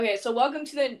Okay, so welcome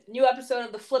to the new episode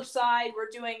of the FlipSide.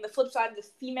 We're doing the FlipSide of the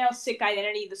female Sikh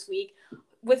identity this week.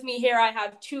 With me here, I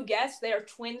have two guests. They are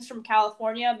twins from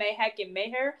California, Mehek and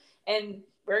Meher, and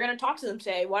we're going to talk to them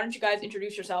today. Why don't you guys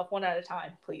introduce yourself one at a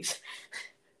time, please?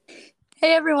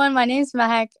 Hey everyone, my name's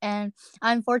Mehek, and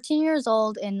I'm 14 years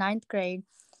old in 9th grade,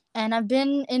 and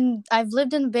I've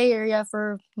lived in the Bay Area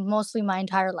for mostly my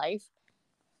entire life.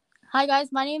 Hi guys,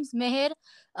 my name's Meher.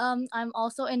 I'm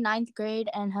also in 9th grade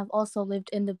and have also lived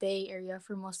in the Bay Area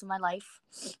for most of my life.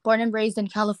 Born and raised in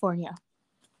California.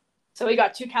 So we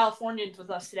got two Californians with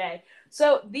us today.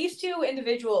 So these two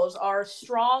individuals are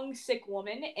strong Sikh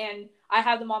women, and I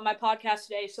have them on my podcast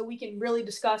today so we can really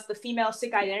discuss the female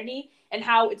Sikh identity and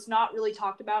how it's not really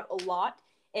talked about a lot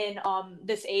in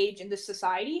this age and this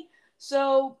society.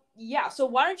 So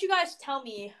why don't you guys tell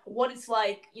me what it's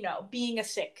like, being a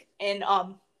Sikh in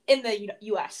the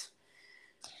U.S.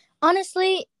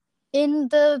 Honestly, in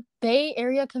the Bay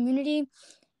Area community,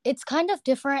 it's kind of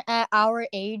different at our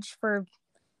age for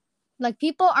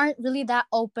people aren't really that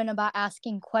open about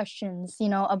asking questions,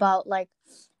 about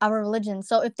our religion.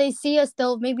 So if they see us,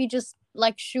 they'll maybe just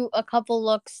shoot a couple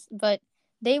looks, but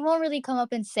they won't really come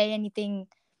up and say anything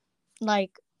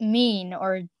mean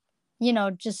or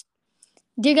just,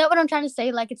 do you get what I'm trying to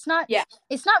say? It's not Yeah.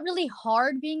 it's not really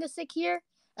hard being a Sikh here,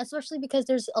 especially because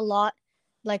there's a lot,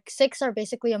 Sikhs are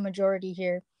basically a majority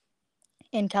here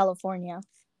in California.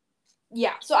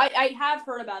 Yeah, so I have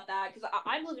heard about that because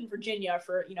I live in Virginia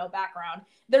for background.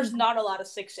 There's not a lot of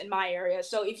Sikhs in my area,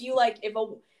 so if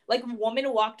a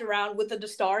woman walked around with a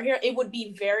dastar here, it would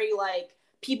be very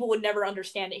people would never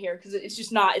understand it here because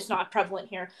it's not prevalent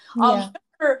here. Yeah.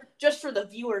 Just for the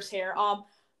viewers here,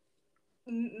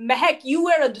 Mehek, you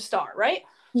wear a dastar, right?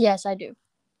 Yes, I do.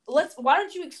 Why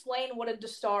don't you explain what a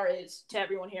dastar is to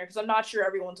everyone here because I'm not sure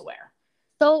everyone's aware.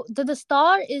 So the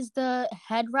dastar is the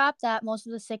head wrap that most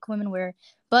of the Sikh women wear,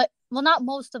 but not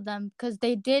most of them, because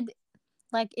they did,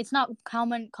 it's not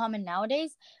common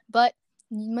nowadays, but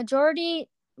majority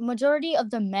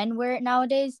of the men wear it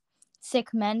nowadays,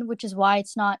 Sikh men, which is why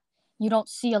you don't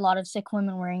see a lot of Sikh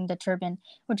women wearing the turban,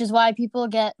 which is why people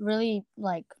get really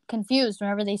confused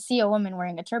whenever they see a woman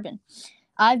wearing a turban.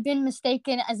 I've been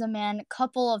mistaken as a man a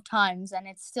couple of times, and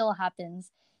it still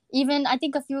happens. Even I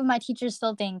think a few of my teachers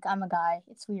still think I'm a guy.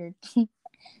 It's weird.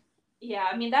 Yeah,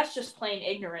 I mean that's just plain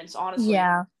ignorance, honestly.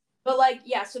 Yeah. But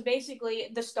so basically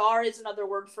the star is another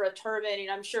word for a turban, and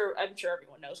I'm sure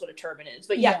everyone knows what a turban is.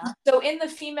 But yeah. So in the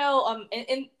female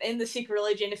in the Sikh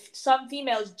religion, if some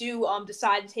females do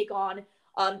decide to take on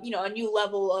a new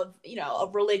level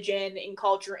of religion and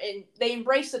culture, and they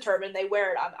embrace the turban, they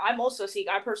wear it. I'm also Sikh.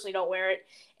 I personally don't wear it,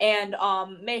 and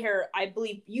Meher, I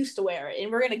believe, used to wear it, and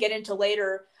we're gonna get into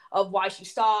later of why she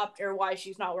stopped or why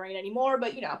she's not wearing it anymore.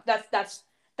 But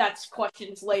that's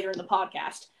questions later in the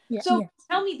podcast. Yeah. So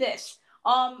tell me this.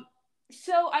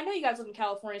 So I know you guys live in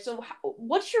California. So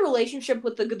what's your relationship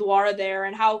with the Gurdwara there,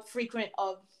 and how frequent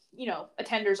of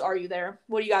attenders are you there?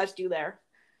 What do you guys do there?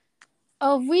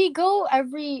 We go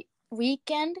every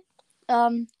weekend,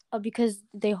 because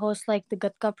they host the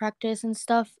Gutka practice and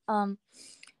stuff.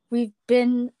 We've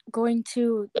been going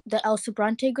to the El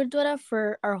Subrante Gurdwara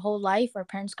for our whole life. Our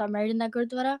parents got married in that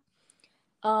Gurdwara.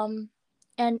 And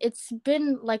it's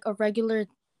been a regular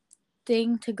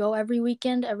thing to go every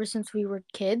weekend ever since we were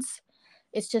kids.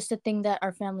 It's just a thing that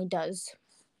our family does.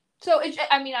 So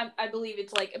I believe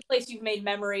it's a place you've made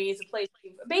memories, a place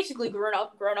you've basically grown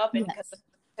up in, because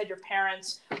your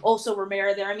parents also were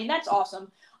married there. I mean, that's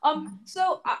awesome.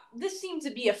 So this seems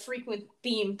to be a frequent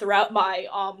theme throughout my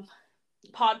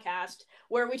podcast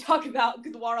where we talk about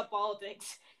Gurdwara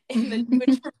politics in the new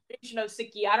interpretation of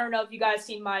Sikhi. I don't know if you guys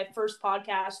seen my first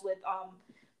podcast with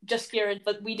Just Scared,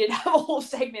 but we did have a whole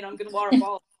segment on Gurdwara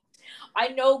politics. I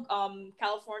know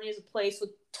California is a place with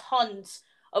tons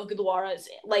of Gurdwaras,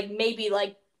 maybe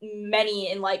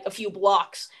many in a few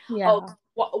blocks. Yeah.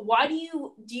 Why do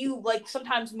you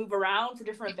sometimes move around for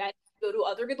different events, go to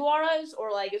other Gurdwaras, or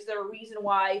is there a reason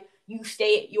why you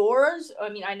stay at yours? I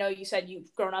mean, I know you said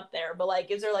you've grown up there, but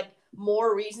is there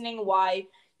more reasoning why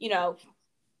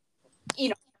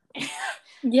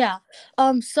Yeah.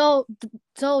 So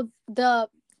the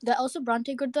El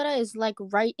Subrante Gurdwara is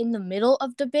right in the middle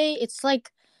of the bay. It's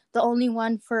the only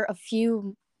one for a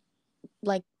few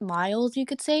miles, you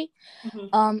could say.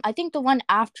 Mm-hmm. I think the one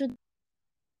after,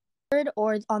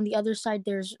 or on the other side,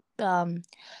 there's a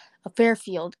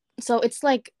Fairfield. So it's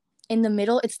in the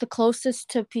middle. It's the closest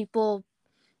to people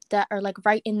that are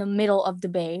right in the middle of the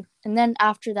bay. And then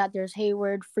after that, there's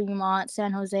Hayward, Fremont,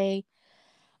 San Jose.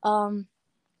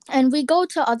 And we go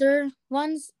to other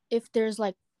ones if there's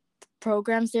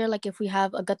programs there, like if we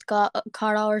have a gatka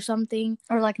kara or something,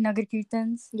 or like nagar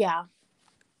kirtans. Yeah.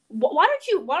 Why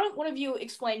don't one of you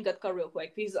explain Gutka real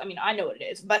quick? Because I mean, I know what it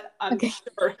is, but I'm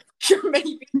sure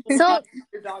many people know what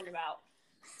you're talking about.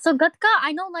 So Gatka,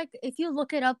 I know, like, if you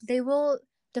look it up, they will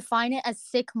define it as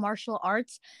Sikh martial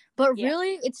arts, but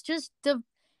really, it's just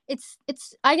it's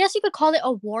I guess you could call it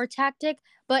a war tactic,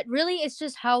 but really, it's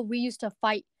just how we used to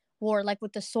fight war, like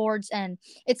with the swords, and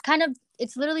it's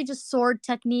literally just sword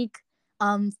technique,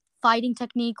 fighting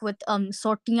technique with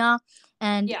sortiya,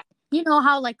 and you know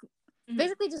how, like,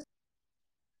 basically just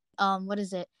what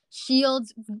is it,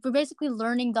 shields. We're basically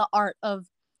learning the art of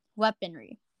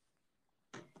weaponry.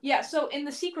 Yeah, so in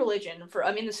the Sikh religion,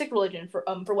 the Sikh religion,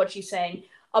 for what she's saying,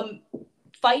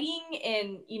 fighting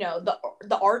and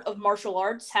the art of martial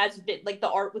arts has been, like, the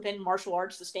art within martial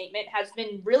arts, the statement has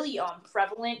been really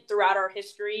prevalent throughout our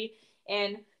history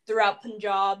and throughout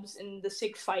Punjab's and the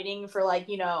Sikhs fighting for, like,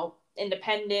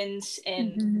 independence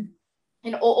and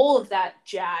and all of that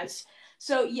jazz.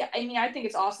 So yeah, I mean, I think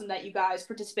it's awesome that you guys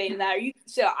participate in that.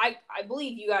 So I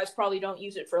believe you guys probably don't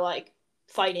use it for, like,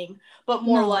 fighting, but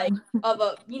more like of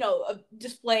a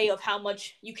display of how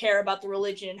much you care about the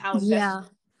religion and how invested.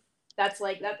 That's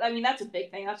like that. I mean, that's a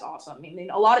big thing. That's awesome. I mean,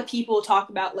 a lot of people talk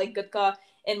about, like, Gutka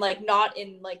and, like, not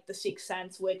in, like, the Sikh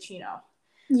sense, which but,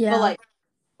 like,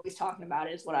 always talking about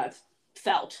it is what I've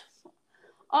felt.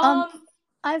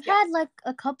 I've had, like,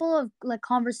 a couple of, like,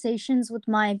 conversations with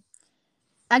my,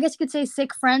 I guess you could say,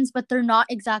 Sikh friends, but they're not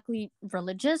exactly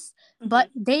religious. But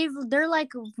they're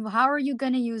like, how are you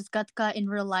gonna use Gatka in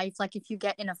real life, like, if you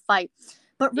get in a fight?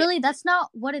 But really, that's not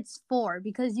what it's for,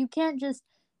 because you can't just,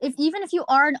 even if you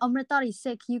are an Amritari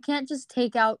Sikh, you can't just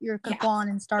take out your Kirpan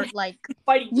and start, like,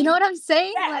 fighting. You know what I'm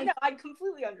saying? Yeah, like, no, I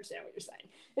completely understand what you're saying.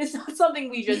 It's not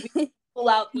something we pull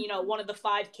out, one of the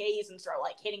 5Ks and start,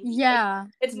 like, hitting people.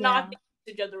 It's not the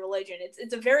message of the religion.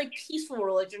 It's a very peaceful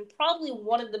religion, probably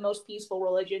one of the most peaceful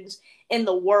religions in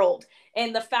the world.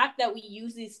 And the fact that we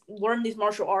learn these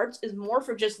martial arts is more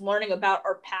for just learning about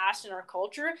our past and our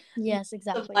culture. Yes,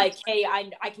 exactly. Like, hey,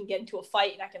 I can get into a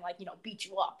fight and I can, like, beat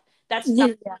you up. That's not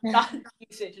the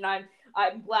usage, and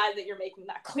I'm glad that you're making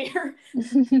that clear.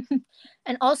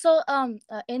 And also,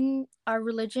 in our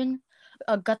religion,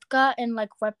 Gatka and,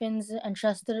 like, weapons and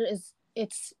shastra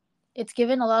it's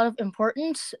given a lot of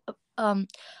importance,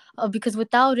 because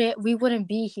without it we wouldn't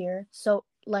be here. So,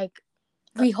 like,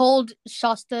 we hold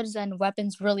shastras and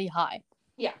weapons really high.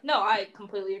 Yeah, no, I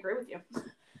completely agree with you.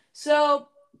 So,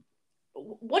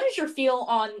 what is your feel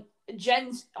on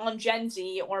Gen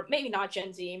Z, or maybe not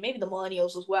Gen Z, maybe the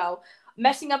millennials as well,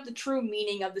 messing up the true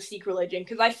meaning of the Sikh religion?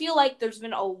 Because I feel like there's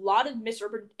been a lot of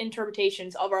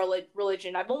misinterpretations of our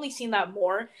religion. I've only seen that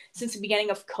more since the beginning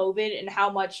of COVID, and how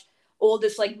much all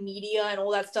this, like, media and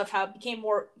all that stuff became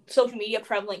more, social media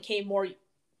became more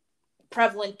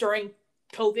prevalent during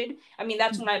COVID. I mean,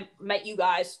 that's when I met you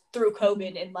guys, through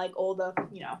COVID and, like, all the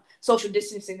social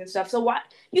distancing and stuff. So what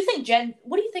do you think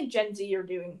Gen Z are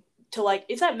doing to, like,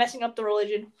 is that messing up the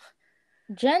religion?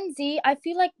 Gen Z, I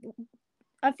feel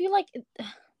like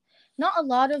not a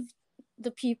lot of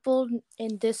the people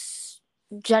in this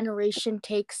generation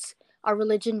takes our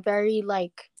religion very,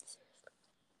 like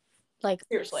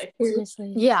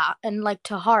seriously. Yeah, and, like,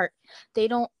 to heart. They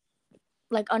don't,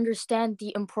 like, understand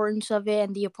the importance of it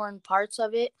and the important parts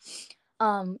of it.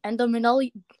 And the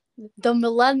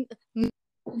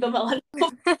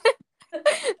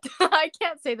I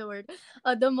can't say the word.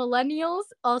 The millennials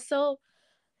also.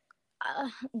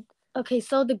 Okay,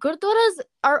 so the gurdwaras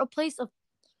are a place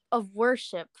of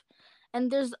worship, and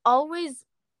there's always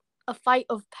a fight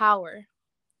of power.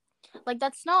 Like,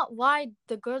 that's not why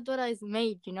the gurdwara is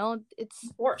made. It's,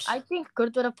 of course, I think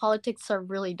gurdwara politics are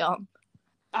really dumb.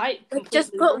 I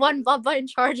just put one Baba in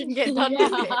charge and get done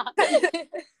with it.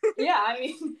 Yeah, I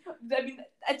mean,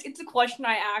 it's a question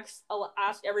I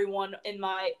ask everyone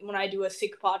when I do a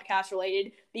Sikh podcast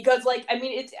related, because, like, I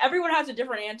mean, everyone has a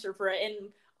different answer for it. And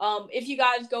if you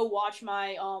guys go watch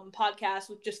my podcast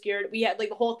with Just Scared, we had, like,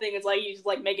 the whole thing is, like, he's,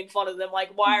 like, making fun of them,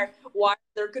 like, why are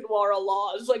there Gurdwara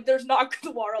laws? Like, there's not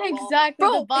Gurdwara laws. Exactly.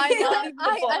 Bro,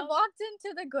 I walked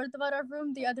into the Gurdwara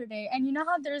room the other day, and you know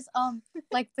how there's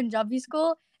like, Punjabi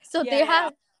school, so they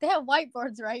have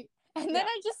whiteboards, right? And then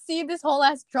I just see this whole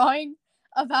ass drawing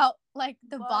about, like,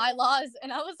 the bylaws,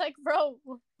 and I was like, bro,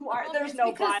 why there's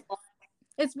no bylaws?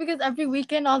 It's because every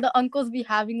weekend all the uncles be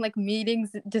having, like,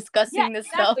 meetings discussing this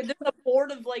stuff. There's a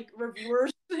board of, like,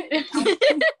 reviewers.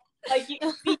 Like, you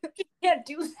can't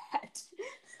do that.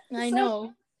 I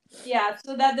know. Yeah,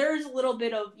 so that there's a little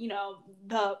bit of,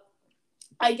 the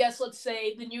I guess let's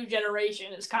say the new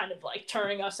generation is kind of like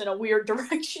turning us in a weird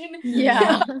direction.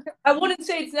 Yeah. I wouldn't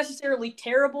say it's necessarily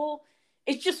terrible.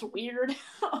 It's just weird.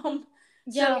 So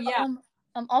Yeah.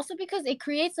 Also because it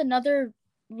creates another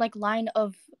like line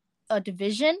of a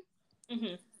division,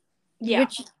 yeah,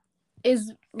 which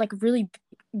is like really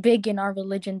big in our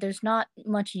religion. There's not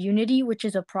much unity, which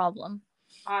is a problem.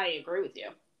 I agree with you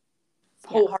Yeah.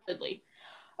 wholeheartedly.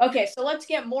 Okay, so let's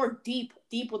get more deep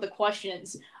with the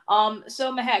questions.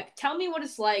 So Mehek, tell me what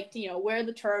it's like to, wear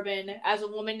the turban as a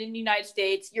woman in the United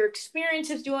States. Your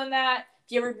experiences doing that. Have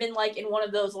you ever been like in one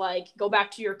of those like go back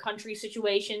to your country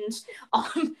situations? I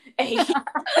mean,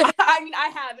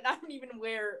 I have, and I don't even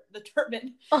wear the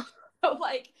turban. Oh, So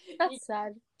like, that's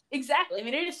sad. exactly. I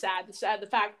mean, it is sad. It's sad the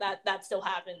fact that that still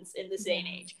happens in this day and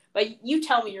Yeah. age. But you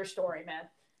tell me your story, man.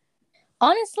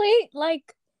 Honestly,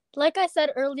 like I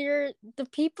said earlier, the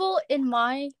people in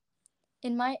my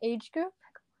age group,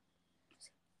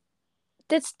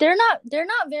 they're not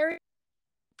very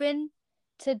open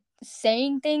to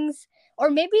saying things, or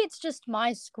maybe it's just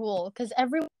my school because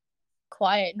everyone's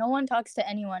quiet. No one talks to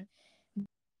anyone. A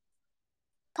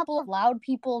couple of loud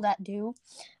people that do.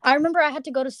 I remember I had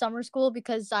to go to summer school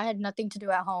because I had nothing to do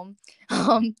at home.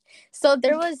 So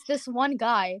there was this one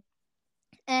guy,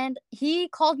 and he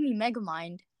called me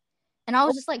Megamind. And I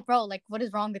was just like, bro, like, what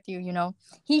is wrong with you,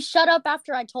 He shut up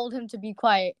after I told him to be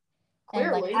quiet.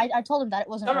 And, like, Clearly, I told him that it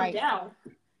wasn't shut him right. down.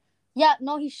 Yeah,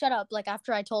 no, he shut up, like,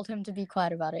 after I told him to be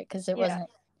quiet about it, because it wasn't.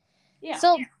 Yeah.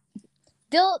 So,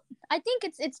 I think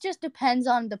it's just depends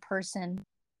on the person,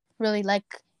 really.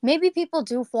 Like, maybe people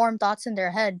do form thoughts in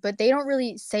their head, but they don't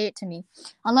really say it to me.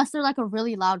 Unless they're, like, a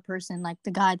really loud person, like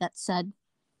the guy that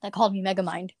called me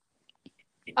Megamind.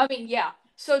 I mean, yeah.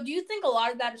 So do you think a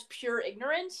lot of that is pure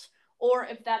ignorance, or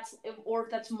if that's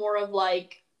more of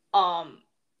like, I'm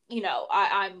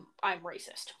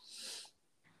racist.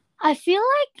 I feel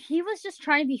like he was just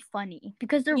trying to be funny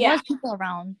because there Yeah. was people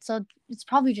around, so it's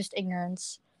probably just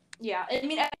ignorance. Yeah, I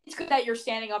mean, it's good that you're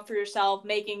standing up for yourself,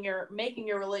 making your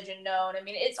religion known. I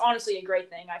mean, it's honestly a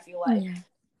great thing. I feel like.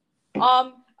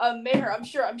 Yeah. Mayor, I'm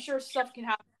sure stuff can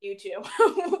happen to you too.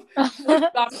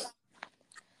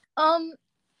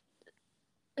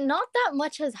 Not that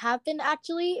much has happened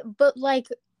actually, but like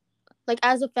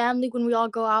as a family, when we all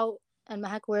go out and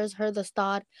Mahak wears her the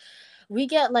star, we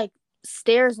get like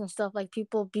stares and stuff. Like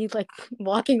people be like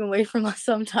walking away from us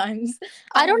sometimes.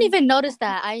 I don't even notice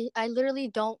that. I literally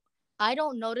don't. I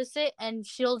don't notice it, and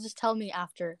she'll just tell me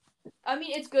after. I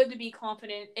mean, it's good to be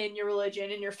confident in your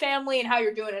religion and your family and how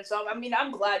you're doing it. So, I mean,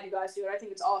 I'm glad you guys do it. I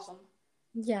think it's awesome.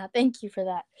 Yeah, thank you for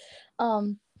that.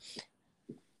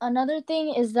 Another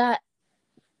thing is that,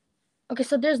 okay,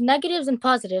 so there's negatives and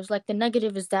positives. Like the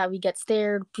negative is that we get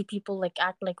stared, people like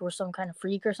act like we're some kind of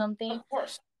freak or something. Of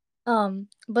course.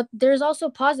 But there's also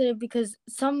positive because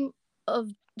some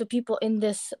of the people in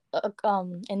this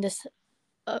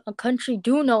country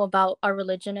do know about our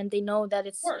religion, and they know that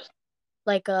it's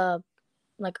like a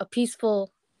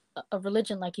peaceful a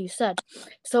religion, like you said.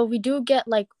 So we do get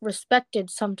like respected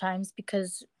sometimes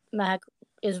because Mac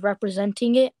is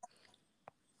representing it.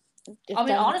 I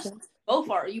mean, honestly,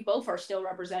 you both are still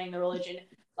representing the religion.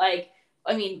 Like,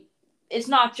 I mean, it's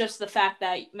not just the fact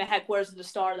that Mehek wears the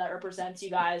star that represents you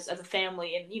guys as a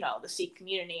family and the Sikh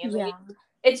community. I mean,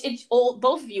 it's all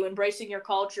both of you embracing your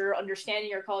culture, understanding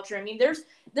your culture. I mean,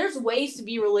 there's ways to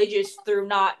be religious through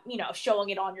not showing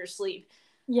it on your sleeve.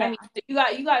 Yeah. I mean,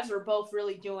 you guys are both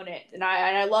really doing it, and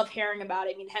I love hearing about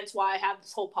it. I mean, hence why I have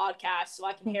this whole podcast, so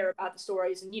I can hear about the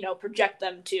stories and project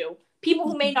them to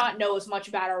people who may not know as much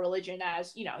about our religion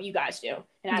as you guys do,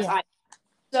 and as I.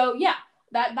 So yeah,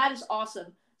 that is awesome.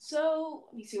 So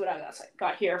let me see what I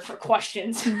got here for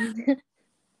questions.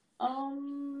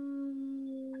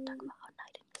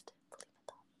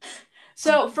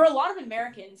 So for a lot of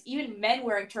Americans, even men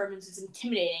wearing turbans is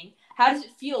intimidating. How does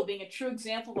it feel being a true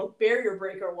example of a barrier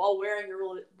breaker while wearing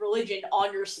your religion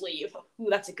on your sleeve? Ooh,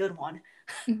 that's a good one.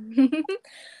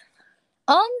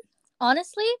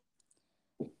 Honestly,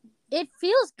 it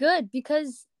feels good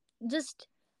because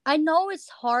I know it's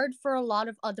hard for a lot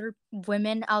of other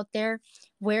women out there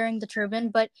wearing the turban,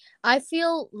 but I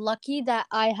feel lucky that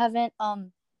I haven't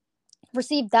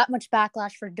received that much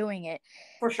backlash for doing it.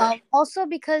 For sure. Also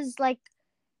because like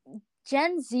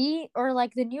Gen Z or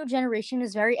like the new generation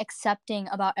is very accepting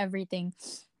about everything.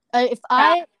 If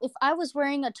I was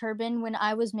wearing a turban when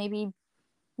I was maybe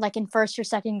like in first or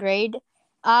second grade,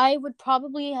 I would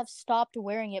probably have stopped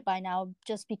wearing it by now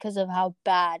just because of how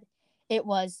bad it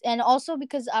was. And also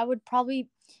because I would probably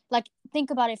like,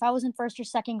 think about it. If I was in 1st or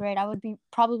 2nd grade, I would be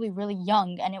probably really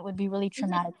young, and it would be really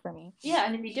traumatic for me. Yeah,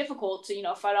 and it'd be difficult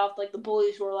to fight off like the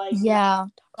bullies who are like Yeah.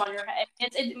 on your head.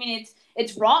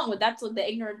 It's wrong, but that's like the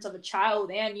ignorance of a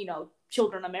child and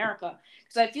children in America.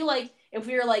 Because I feel like if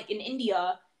we were like in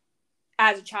India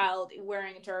as a child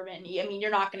wearing a turban,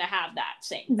 you're not gonna have that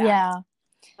same back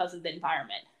because of the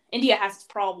environment. India has its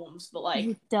problems, but like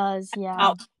it does.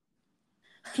 Yeah.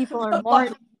 People are more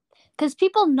because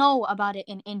people know about it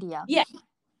in India. Yeah.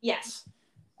 Yes,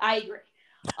 I agree.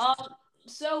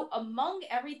 So among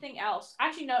everything else,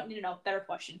 actually, no. Better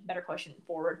question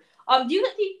forward. Do you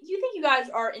think you guys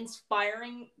are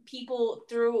inspiring people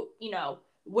through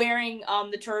wearing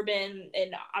the turban?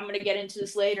 And I'm gonna get into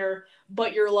this later,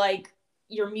 but your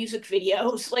music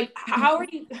videos, like how have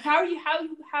you guys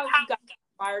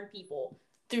inspired people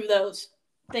through those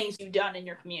things you've done in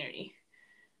your community?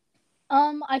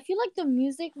 I feel like the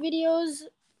music videos,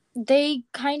 they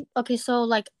so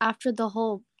like after the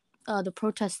whole the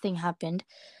protest thing happened,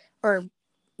 or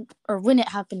when it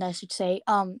happened, I should say,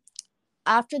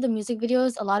 after the music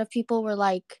videos, a lot of people were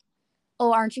like,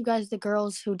 oh, aren't you guys the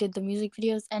girls who did the music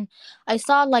videos? And I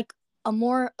saw like a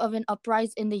more of an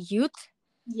uprise in the youth.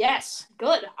 Yes,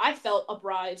 good. I felt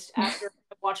uprised after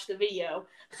I watched the video.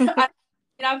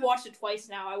 And I've watched it twice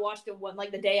now. I watched it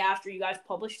the day after you guys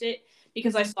published it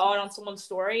because I saw it on someone's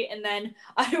story, and then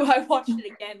I watched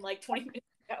it again like 20 minutes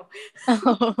ago.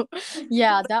 Oh,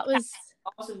 yeah, that was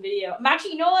awesome video.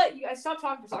 Actually, you know what? You guys stop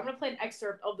talking for a second. I'm gonna play an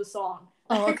excerpt of the song.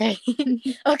 Oh, okay.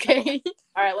 Okay.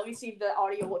 All right, let me see if the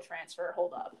audio will transfer.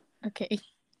 Hold up. Okay.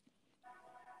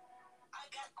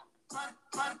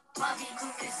 Buggy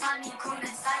cook inside me, cool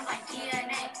inside my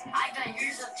DNA. I got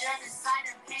years of genocide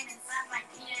and pain inside my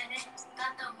DNA.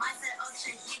 Got the mindset of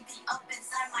Shahidi up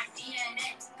inside my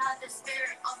DNA. Got the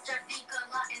spirit of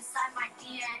Jardikala inside my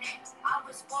DNA. I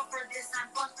was born for this, I'm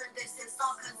born for this. It's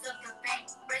all cause of the pain.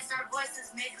 Raise our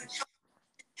voices, make a choice.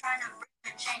 Trying to break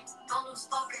the chain. Don't lose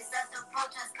focus at the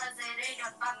protest cause it ain't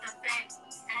about the fame.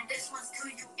 And this one's to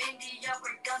you, India.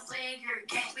 We're done playing your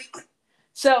game.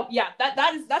 So yeah,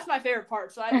 that's my favorite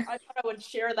part. So I thought I would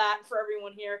share that for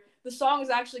everyone here. The song is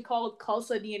actually called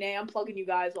Khalsa DNA. I'm plugging you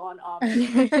guys on.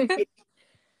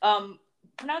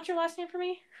 Pronounce your last name for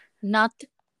me. Not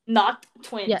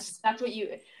twins. Yes. That's what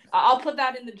you. I'll put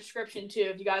that in the description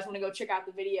too if you guys want to go check out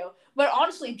the video. But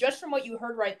honestly, just from what you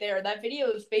heard right there, that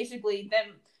video is basically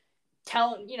them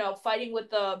fighting with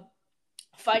the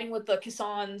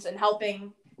Kisans and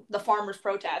helping the farmers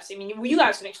protest. You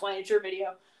guys can explain it. It's your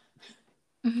video.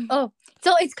 Oh,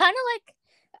 so it's kind of like,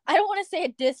 I don't want to say a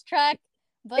diss track,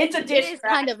 but it's a diss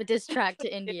track. Kind of a diss track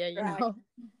to India, you know.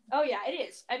 Oh yeah, it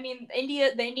is.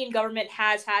 The Indian government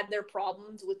has had their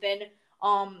problems within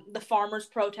the farmers'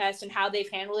 protests and how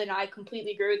they've handled it. And I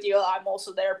completely agree with you. I'm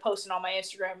also there posting on my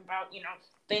Instagram about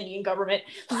the Indian government.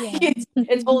 Yeah.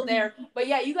 it's all there. But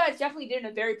yeah, you guys definitely did it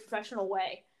in a very professional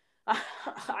way.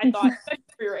 I thought,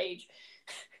 for your age.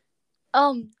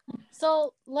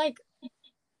 So like,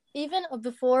 even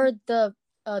before the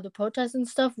protests and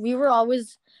stuff, we were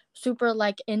always super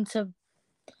like into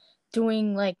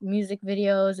doing like music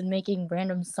videos and making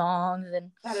random songs,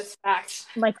 and that is facts.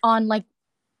 Like on like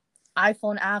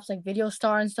iPhone apps like Video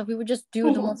Star and stuff, we would just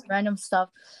do the most random stuff.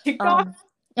 TikTok.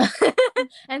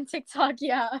 And TikTok,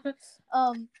 yeah.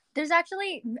 There's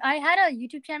actually, I had a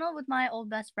YouTube channel with my old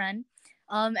best friend,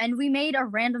 and we made a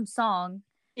random song.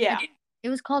 Yeah. It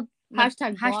was called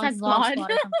Hashtag vlog squad or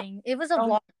something. It was a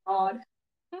vlog squad.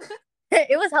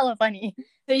 It was hella funny.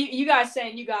 So you guys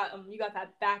saying you got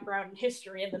that background in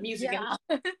history and the music. Yeah.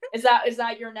 And is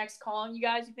that your next calling, you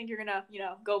guys? You think you're gonna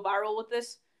go viral with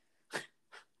this?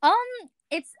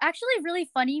 It's actually really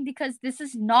funny because this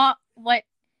is not what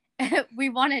we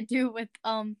want to do with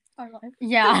our life.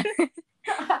 Yeah.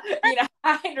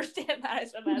 I understand that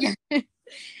as a mess.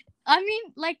 I mean,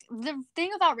 like, the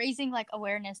thing about raising like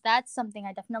awareness, that's something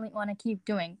I definitely want to keep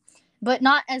doing, but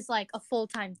not as like a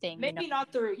full-time thing. Maybe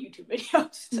not through YouTube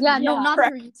videos. Yeah, no, not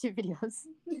through YouTube videos.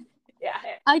 Yeah.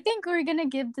 I think we're gonna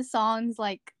give the songs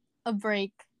like a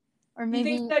break, or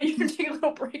maybe you think that you're gonna take a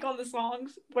little break on the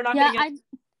songs. We're not. Yeah, gonna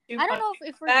I don't know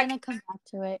if we're gonna come back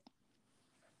to it.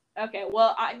 Okay,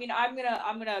 well, I'm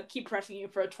gonna keep pressing you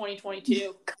for a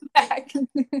 2022 comeback.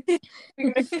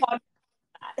 We're gonna talk about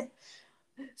that.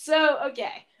 So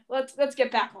okay, let's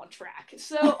get back on track.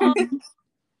 So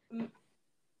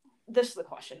this is the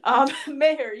question.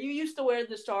 Meher, you used to wear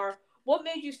the star. What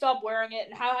made you stop wearing it,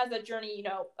 and how has that journey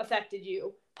affected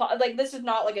you? Like, this is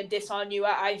not like a diss on you.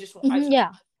 I just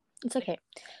yeah, it's okay.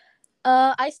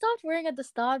 I stopped wearing at the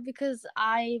start because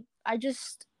I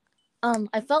just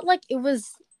I felt like it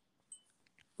was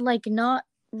like not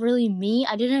really me.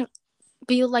 I didn't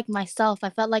feel like myself. I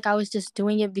felt like I was just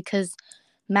doing it because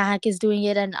Mahak is doing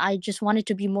it, and I just wanted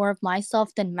to be more of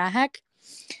myself than Mahak.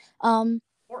 Of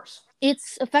course.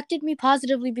 It's affected me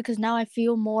positively because now I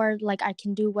feel more like I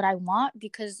can do what I want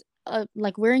because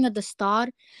like wearing a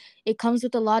dastar, it comes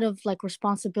with a lot of like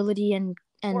responsibility and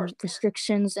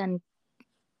restrictions and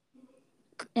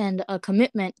a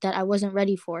commitment that I wasn't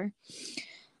ready for.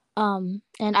 And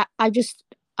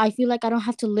I feel like I don't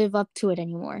have to live up to it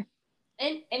anymore.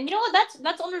 And you know what?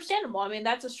 That's understandable. I mean,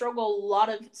 that's a struggle a lot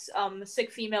of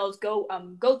Sikh females go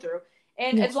through.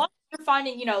 And as long as you're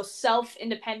finding, self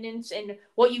independence and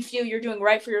what you feel you're doing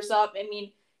right for yourself, I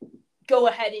mean, go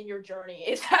ahead in your journey.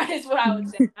 Is what I would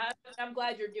say. I'm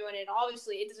glad you're doing it.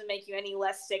 Obviously, it doesn't make you any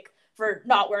less Sikh for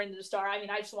not wearing the star. I mean,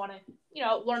 I just want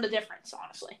to, learn the difference.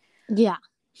 Honestly. Yeah.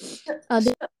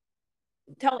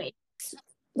 Tell me.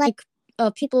 Like,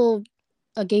 people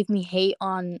gave me hate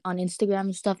on Instagram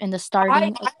and stuff in the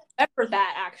starting. I remember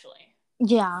that actually.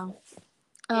 Yeah.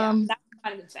 That's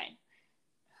kind of insane.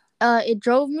 It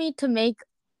drove me to make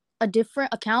a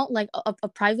different account, like a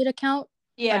private account,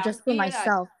 just for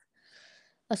myself.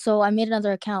 So I made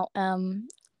another account.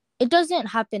 It doesn't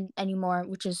happen anymore,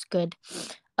 which is good.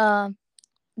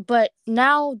 But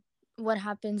now what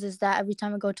happens is that every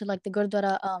time I go to like the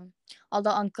gurdwara, all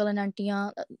the uncle and auntie,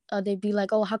 they'd be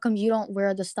like, "Oh, how come you don't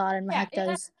wear the star and Mahak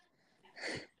does?"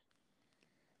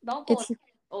 The uncle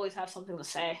always have something to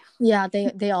say. Yeah,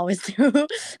 they always do.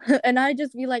 And I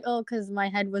just be like, "Oh, because my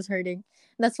head was hurting."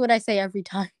 That's what I say every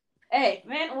time. Hey,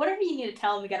 man, whatever you need to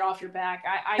tell them to get off your back,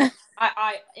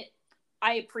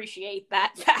 I appreciate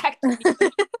that fact.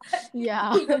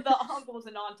 Yeah. The uncles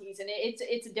and aunties, and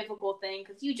it's a difficult thing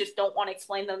because you just don't want to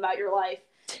explain them about your life.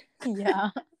 Yeah.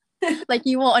 Like,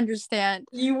 you won't understand.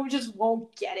 You just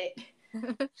won't get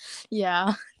it.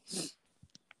 Yeah.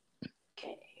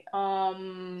 Okay.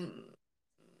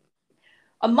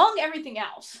 Among everything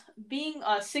else, being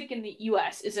Sikh in the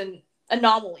U.S. is an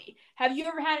anomaly. Have you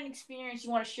ever had an experience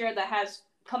you want to share that has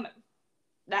come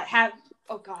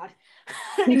oh god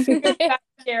an experience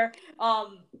share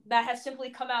that has simply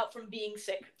come out from being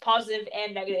Sikh, positive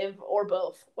and negative, or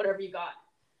both, whatever you got?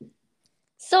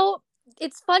 So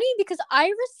it's funny because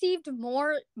I received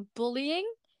more bullying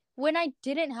when I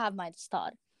didn't have my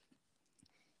star.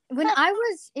 When I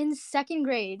was in second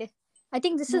grade, I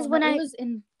think this is when I was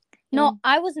in. No,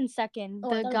 I was in second.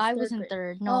 The guy was in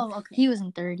third. No, okay. He was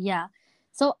in third. Yeah.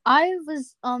 So I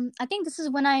was I think this is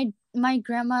when my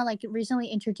grandma like recently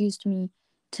introduced me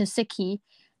to Sikhi,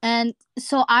 and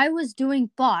so I was doing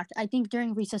Bot, I think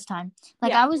during recess time.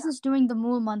 Like, I was just doing the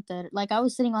Mool Mantar, like I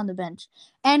was sitting on the bench.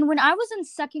 And when I was in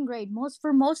second grade, most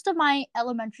of my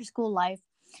elementary school life,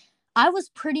 I was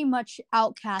pretty much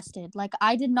outcasted. Like,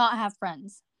 I did not have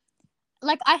friends.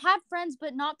 Like, I had friends,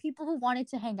 but not people who wanted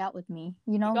to hang out with me.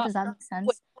 Does that make sense?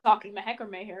 Wait, talking Mahek or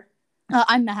Meher?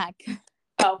 I'm Mahek.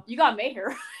 Oh, you got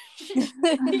Meher.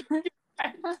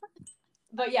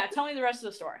 But yeah, tell me the rest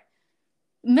of the story.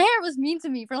 Meher was mean to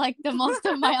me for like the most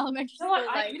of my elementary school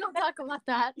life. We don't talk about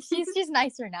that. She's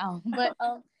nicer now. But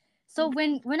so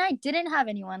when I didn't have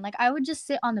anyone, like, I would just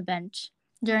sit on the bench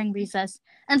during recess,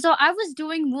 and so I was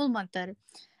doing Mool Mantar,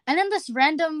 and then this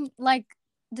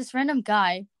random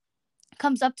guy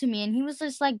comes up to me, and he was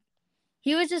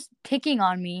just picking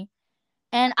on me,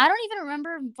 and I don't even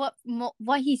remember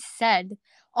what he said.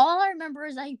 All I remember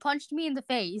is that he punched me in the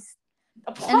face,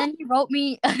 and then he wrote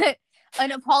me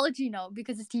an apology note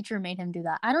because his teacher made him do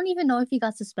that. I don't even know if he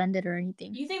got suspended or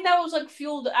anything. You think that was like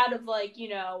fueled out of like,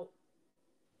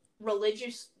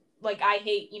 religious, like, I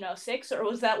hate, Sikhs, or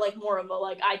was that like more of a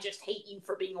like, I just hate you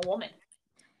for being a woman?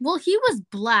 Well, he was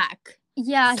black.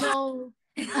 Yeah, so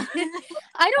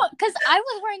I don't, because I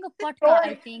was wearing a patka,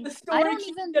 I think. The story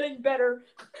keeps getting better.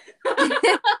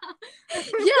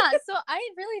 Yeah, so I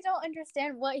really don't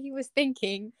understand what he was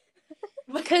thinking.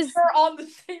 Because we're on the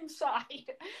same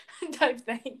side type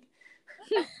thing.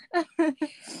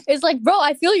 It's like, bro,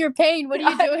 I feel your pain. What are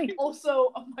you doing? I'm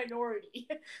also a minority.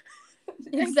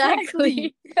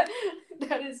 Exactly.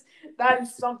 That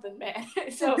is something, man.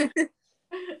 So,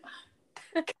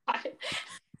 God.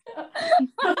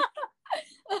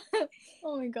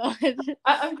 Oh my god.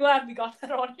 I'm glad we got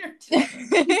that on here too.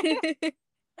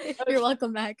 You're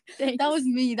welcome, Mac. Thanks. That was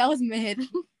me. That was mid.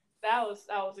 That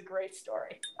was a great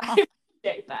story. I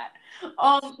appreciate that.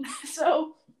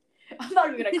 So I'm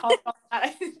not even gonna comment on that. I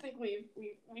think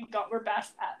we're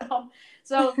past that.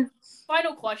 So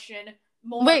final question.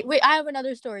 Wait, I have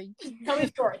another story. Tell me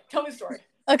the story.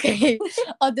 Okay.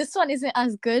 This one isn't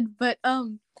as good, but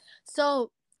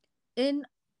so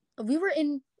we were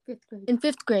in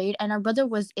fifth grade, and our brother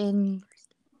was in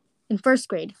in first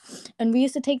grade, and we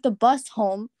used to take the bus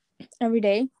home every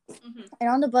day. Mm-hmm. And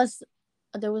on the bus,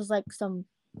 there was like some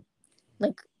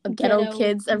like ghetto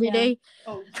kids every day.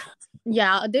 Oh.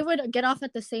 Yeah, they would get off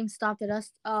at the same stop as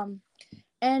us.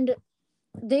 And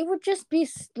they would just be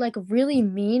like really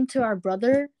mean to our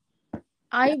brother.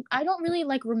 I don't really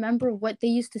like remember what they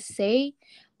used to say,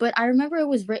 but I remember it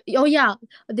was oh yeah,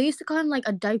 they used to call him like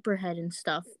a diaper head and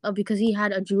stuff because he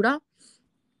had a Judah.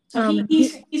 So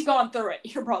he's gone through it,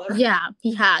 your brother. Yeah,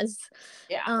 he has.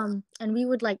 Yeah. And we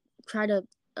would like try to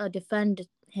defend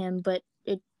him, but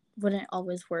it wouldn't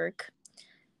always work.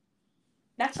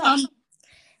 That's awesome.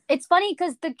 It's funny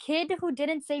because the kid who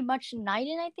didn't say much,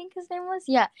 Naiden, I think his name was.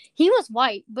 Yeah, he was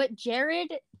white, but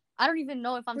Jared, I don't even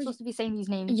know if I'm supposed to be saying these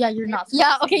names. Yeah, you're not.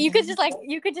 Yeah, okay, you could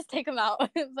just take them out.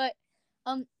 But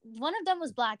one of them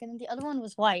was black and the other one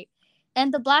was white,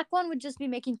 and the black one would just be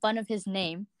making fun of his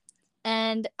name,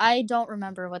 and I don't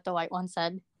remember what the white one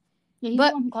said. Yeah, he's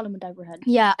the one who called him a diaper head.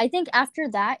 Yeah, I think after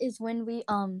that is when we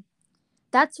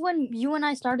that's when you and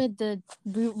I started the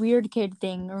weird kid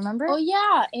thing. Remember? Oh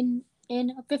yeah, in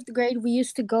 5th grade, we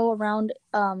used to go around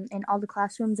in all the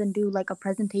classrooms and do like a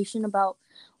presentation about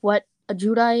what a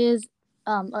Judah is.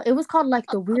 It was called like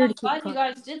the weird kid. I'm glad you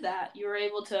guys did that. You were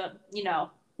able to, yeah,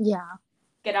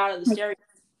 get out of the stereotype.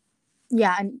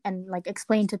 Yeah, and like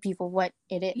explain to people what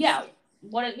it is. Yeah,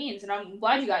 what it means, and I'm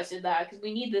glad you guys did that because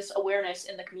we need this awareness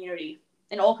in the community,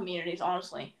 in all communities,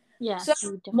 honestly. Yeah. So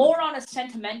more on a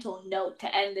sentimental note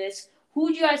to end this. Who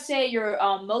would you guys say your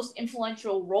most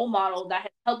influential role model that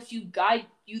has helped you guide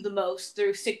you the most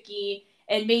through Sikhi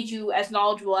and made you as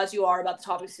knowledgeable as you are about the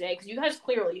topics today? Because you guys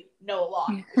clearly know a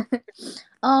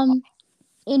lot.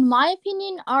 In my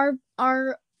opinion,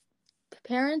 our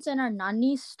parents and our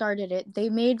nannies started it. They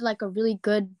made like a really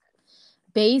good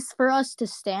base for us to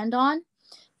stand on,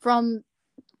 from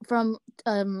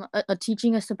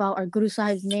teaching us about our Guru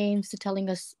Sahib's names to telling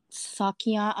us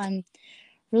Sakya. I'm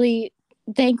really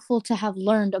thankful to have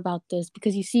learned about this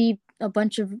because you see a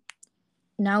bunch of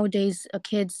nowadays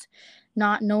kids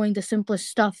not knowing the simplest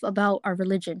stuff about our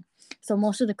religion. So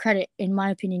most of the credit, in my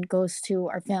opinion, goes to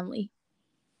our family.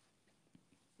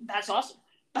 That's awesome.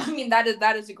 I mean, that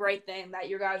is a great thing that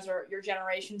your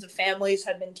generations of families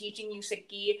have been teaching you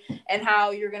Sikhi and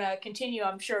how you're going to continue,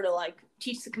 I'm sure, to like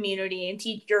teach the community and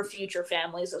teach your future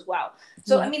families as well.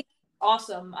 So, yeah. I mean,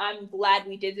 awesome. I'm glad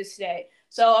we did this today.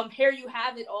 So, here you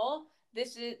have it all.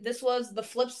 This was the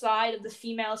flip side of the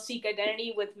female Sikh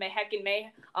identity with Mehek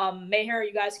and Meher.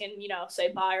 You guys can,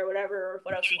 say bye or whatever, or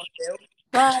what else you want to do.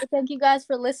 Bye. Thank you guys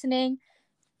for listening.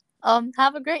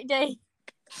 Have a great day.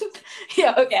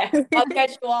 Yeah, okay. I'll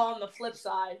catch you all on the flip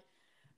side.